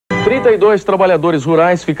32 trabalhadores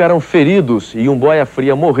rurais ficaram feridos e um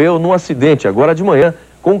boia-fria morreu num acidente agora de manhã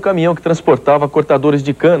com um caminhão que transportava cortadores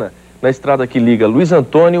de cana na estrada que liga Luís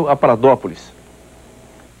Antônio a Pradópolis.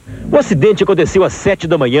 O acidente aconteceu às 7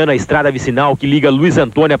 da manhã na estrada vicinal que liga Luís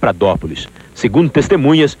Antônio a Pradópolis. Segundo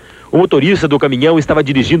testemunhas, o motorista do caminhão estava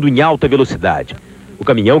dirigindo em alta velocidade. O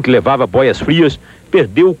caminhão que levava boias-frias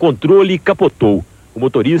perdeu o controle e capotou. O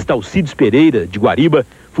motorista Alcides Pereira, de Guariba,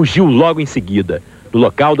 fugiu logo em seguida. No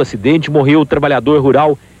local do acidente morreu o trabalhador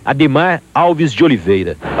rural Ademar Alves de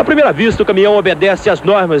Oliveira. À primeira vista, o caminhão obedece às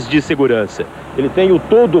normas de segurança. Ele tem o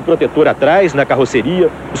todo protetor atrás na carroceria,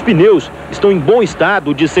 os pneus estão em bom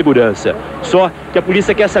estado de segurança. Só que a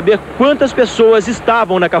polícia quer saber quantas pessoas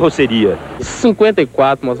estavam na carroceria.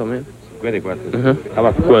 54, mais ou menos. 54? Uhum.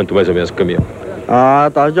 Tava quanto, mais ou menos, o caminhão?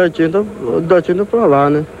 Tava de 80 pra lá,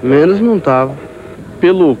 né? Menos não tava.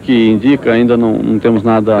 Pelo que indica, ainda não temos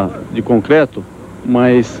nada de concreto,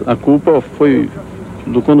 mas a culpa foi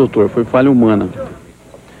do condutor, foi falha humana.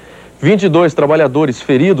 22 trabalhadores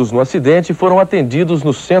feridos no acidente foram atendidos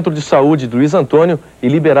no Centro de Saúde de Luís Antônio e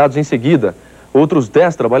liberados em seguida. Outros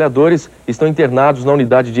 10 trabalhadores estão internados na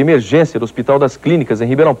unidade de emergência do Hospital das Clínicas em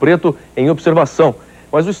Ribeirão Preto em observação.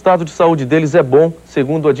 Mas o estado de saúde deles é bom,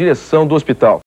 segundo a direção do hospital.